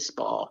no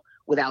baseball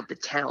without the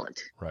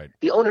talent. Right.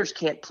 The owners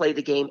can't play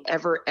the game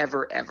ever,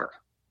 ever, ever.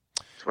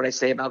 That's what I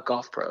say about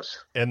golf pros.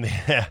 And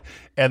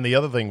the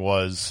other thing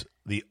was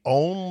the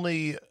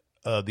only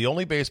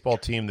baseball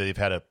team that they've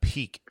had a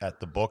peek at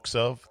the books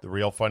of, the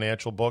real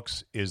financial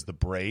books, is the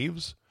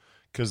Braves,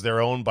 because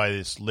they're owned by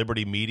this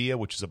Liberty Media,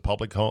 which is a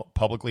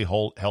publicly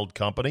held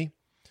company.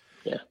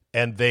 Yeah.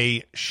 And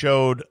they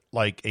showed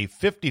like a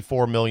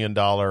 $94 million a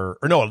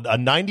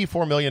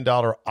 $94 million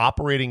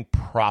operating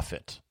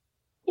profit.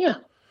 Yeah.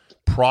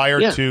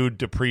 Prior to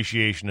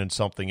depreciation and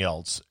something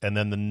else. And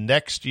then the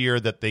next year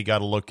that they got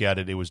to look at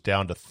it, it was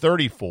down to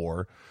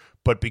 34.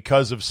 But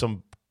because of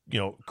some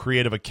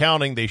creative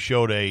accounting, they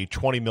showed a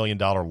 $20 million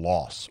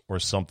loss or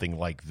something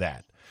like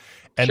that.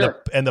 And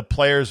the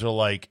players are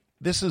like,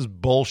 this is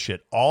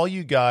bullshit. All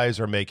you guys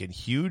are making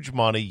huge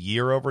money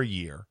year over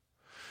year.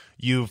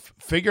 You've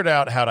figured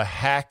out how to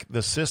hack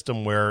the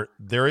system where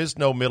there is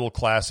no middle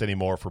class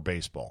anymore for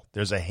baseball.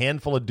 There's a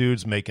handful of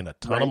dudes making a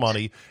ton of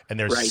money, and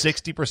there's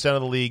 60%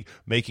 of the league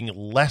making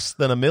less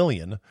than $1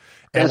 million.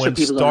 And when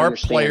star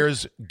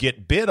players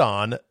get bid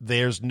on,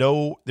 there's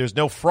no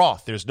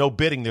froth, there's no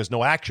bidding, there's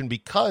no action,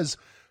 because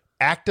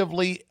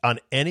actively on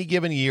any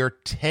given year,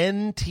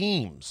 10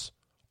 teams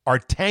are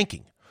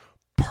tanking,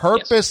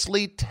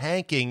 purposely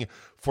tanking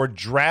for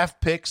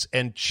draft picks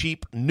and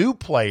cheap new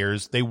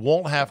players they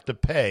won't have to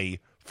pay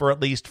for at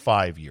least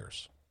 5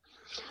 years.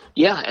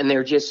 Yeah, and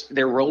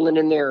they're rolling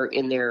in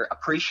their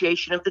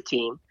appreciation of the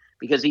team,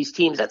 because these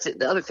teams, that's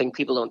the other thing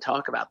people don't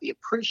talk about. The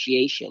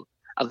appreciation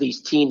of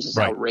these teams is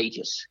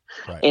outrageous.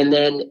 Right. And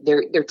then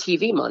their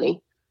TV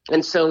money.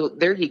 And so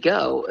there you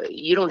go.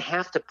 You don't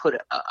have to put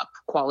a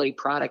quality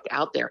product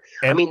out there.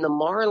 I mean, the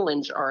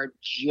Marlins are a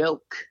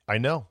joke. I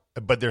know,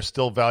 but they're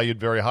still valued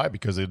very high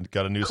because they've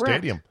got a new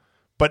stadium.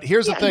 But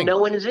here's the thing. No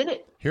one is in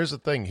it. Here's the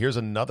thing. Here's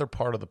another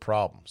part of the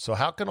problem. So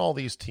how can all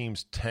these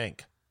teams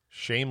tank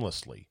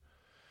shamelessly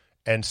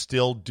and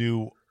still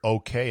do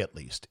okay at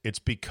least? It's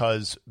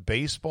because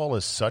baseball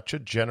is such a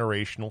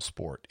generational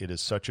sport. It is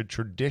such a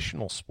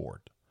traditional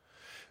sport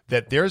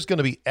that there's going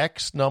to be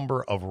X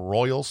number of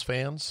Royals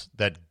fans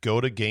that go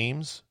to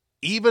games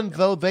even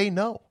though they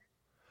know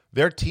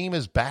their team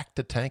is back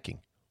to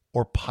tanking,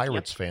 or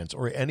Pirates fans,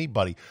 or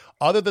anybody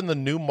other than the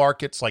new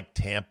markets like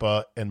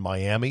Tampa and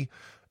Miami.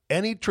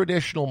 Any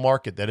traditional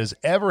market that has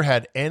ever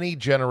had any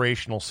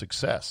generational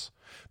success,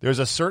 there's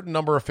a certain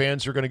number of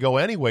fans who are going to go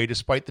anyway,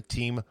 despite the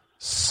team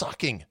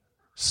sucking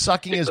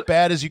as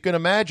bad as you can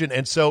imagine.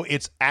 And so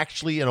it's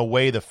actually, in a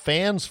way, the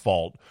fans'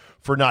 fault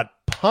for not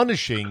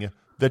punishing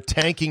the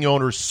tanking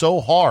owners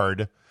so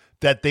hard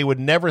that they would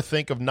never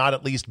think of not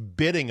at least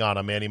bidding on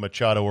a Manny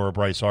Machado or a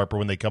Bryce Harper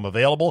when they come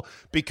available,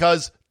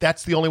 because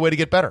that's the only way to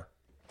get better.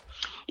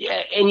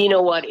 Yeah, and you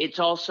know what? It's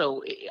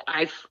also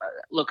I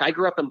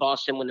grew up in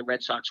Boston when the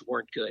Red Sox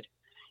weren't good,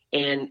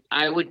 and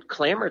I would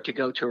clamor to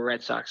go to a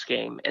Red Sox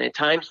game, and at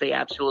times they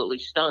absolutely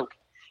stunk.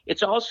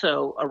 It's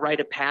also a rite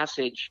of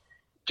passage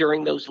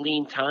during those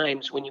lean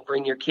times when you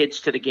bring your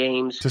kids to the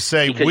games. To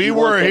say, we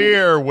were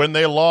here when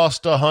they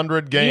lost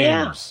 100 games.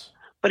 Yeah.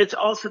 But it's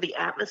also the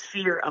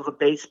atmosphere of a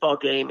baseball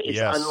game is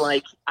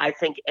unlike, I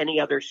think, any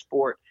other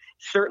sport.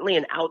 Certainly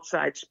an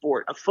outside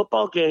sport. A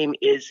football game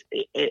is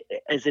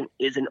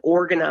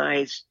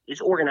organized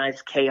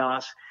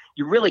chaos.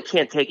 You really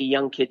can't take a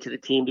young kid to the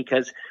team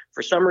because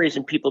for some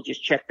reason people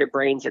just check their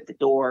brains at the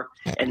door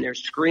and they're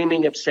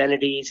screaming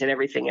obscenities and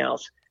everything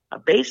else. A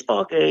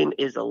baseball game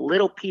is a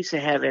little piece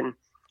of heaven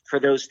for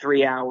those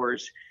 3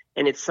 hours.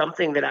 And it's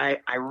something that I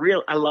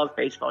love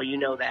baseball. You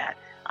know that.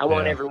 I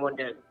want everyone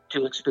to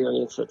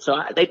experience it.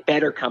 So they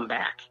better come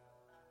back.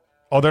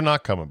 Oh, they're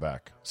not coming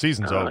back.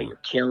 Season's over. You're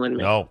killing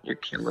me. No. You're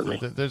killing me.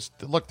 There's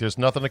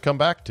nothing to come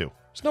back to.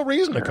 There's no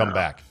reason to come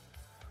back.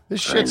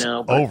 This shit's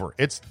over.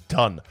 It's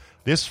done.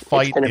 This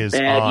fight is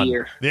on.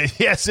 Year.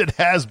 Yes, it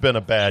has been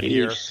a bad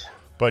year.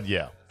 But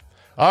yeah.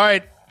 All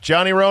right,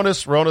 Johnny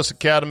Ronas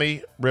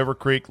Academy, River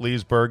Creek,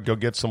 Leesburg. Go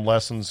get some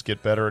lessons,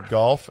 get better at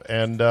golf.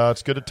 And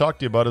it's good to talk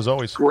to you, bud, as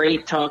always.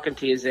 Great talking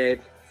to you, Zabe.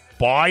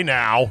 Bye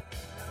now.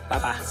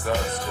 Bye-bye.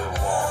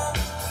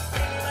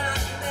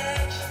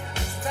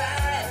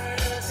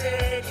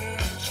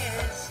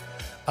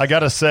 I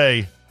got to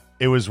say,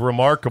 it was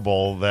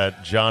remarkable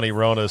that Johnny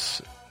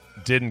Ronas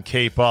didn't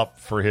cape up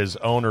for his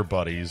owner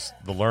buddies,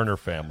 the Lerner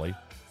family.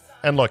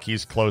 And look,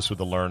 he's close with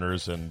the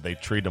Lerners, and they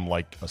treat him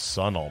like a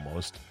son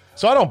almost.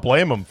 So I don't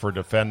blame him for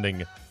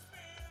defending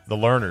the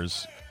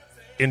Lerners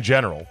in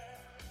general.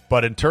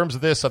 But in terms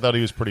of this, I thought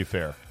he was pretty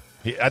fair.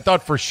 I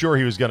thought for sure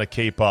he was going to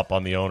cape up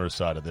on the owner's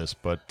side of this,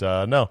 but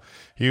no,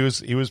 he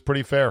was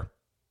pretty fair.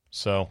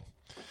 So,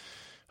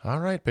 all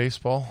right,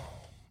 baseball.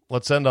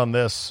 Let's end on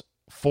this.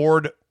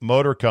 Ford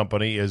Motor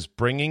Company is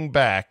bringing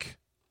back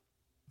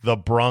the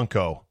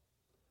Bronco,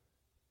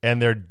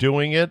 and they're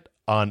doing it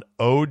on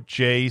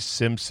O.J.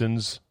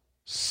 Simpson's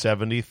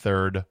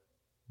 73rd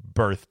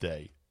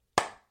birthday.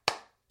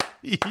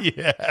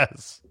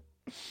 Yes.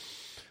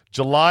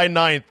 July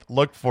 9th,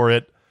 look for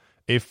it.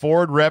 A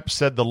Ford rep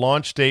said the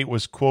launch date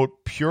was,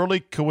 quote, purely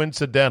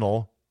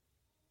coincidental,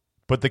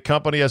 but the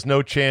company has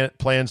no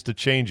plans to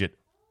change it.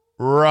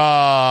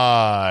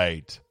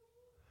 Right.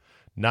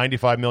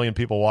 95 million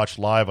people watched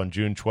live on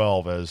June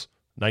 12 as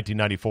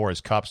 1994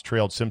 as cops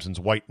trailed Simpson's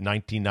white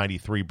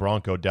 1993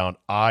 Bronco down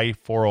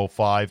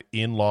I-405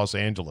 in Los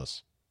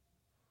Angeles.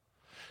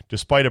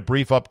 Despite a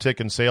brief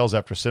uptick in sales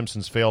after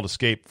Simpson's failed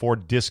escape,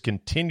 Ford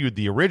discontinued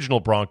the original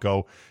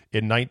Bronco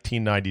in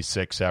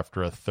 1996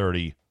 after a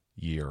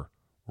 30-year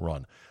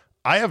run.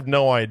 I have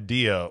no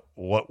idea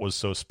what was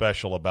so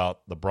special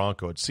about the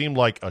Bronco. It seemed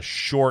like a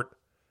short,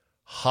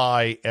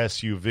 high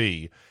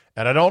SUV,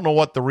 and I don't know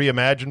what the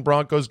reimagined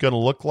Bronco is going to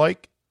look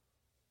like,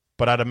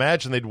 but I'd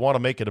imagine they'd want to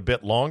make it a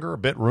bit longer, a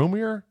bit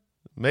roomier,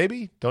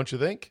 maybe, don't you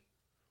think?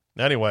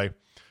 Anyway,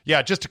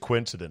 yeah, just a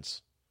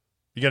coincidence.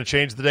 You going to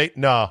change the date?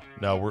 No,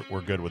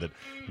 we're good with it.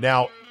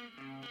 Now,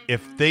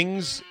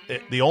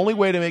 the only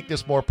way to make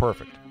this more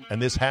perfect,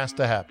 and this has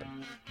to happen,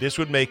 this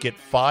would make it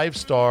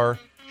 5-star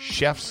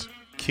chef's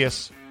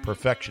kiss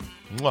perfection,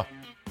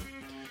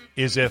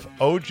 is if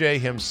OJ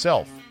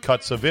himself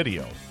cuts a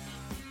video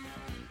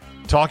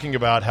talking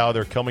about how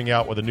they're coming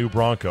out with a new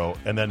Bronco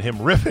and then him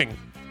riffing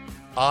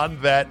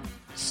on that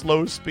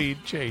slow speed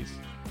chase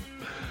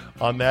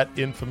on that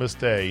infamous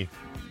day,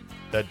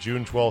 that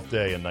June 12th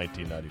day in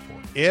 1994.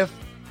 If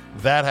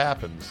that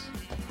happens,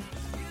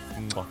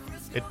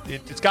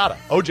 it's gotta.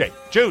 OJ,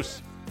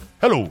 Juice.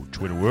 Hello,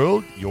 Twitter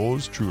world.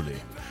 Yours truly.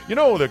 You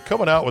know, they're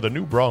coming out with a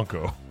new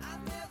Bronco.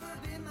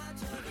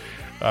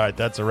 All right,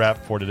 that's a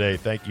wrap for today.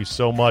 Thank you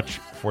so much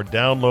for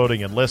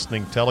downloading and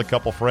listening. Tell a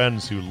couple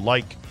friends who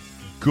like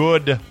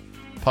good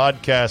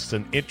podcasts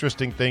and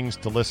interesting things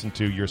to listen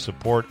to. Your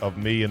support of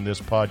me in this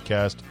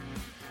podcast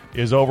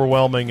is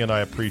overwhelming, and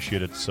I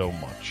appreciate it so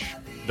much.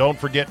 Don't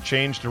forget,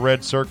 change to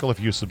Red Circle if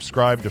you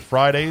subscribe to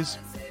Fridays.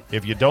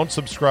 If you don't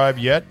subscribe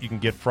yet, you can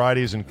get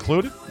Fridays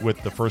included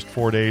with the first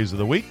 4 days of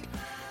the week.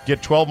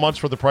 Get 12 months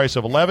for the price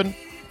of 11.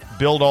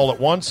 Build all at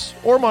once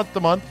or month to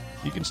month.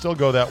 You can still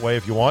go that way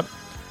if you want.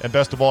 And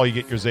best of all, you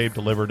get your Zabe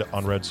delivered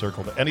on Red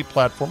Circle to any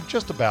platform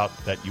just about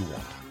that you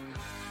want.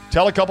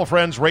 Tell a couple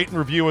friends, rate and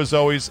review as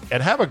always,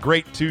 and have a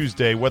great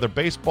Tuesday, whether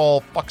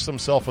baseball fucks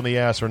himself in the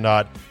ass or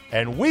not.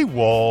 And we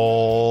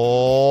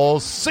will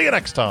see you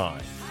next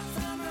time.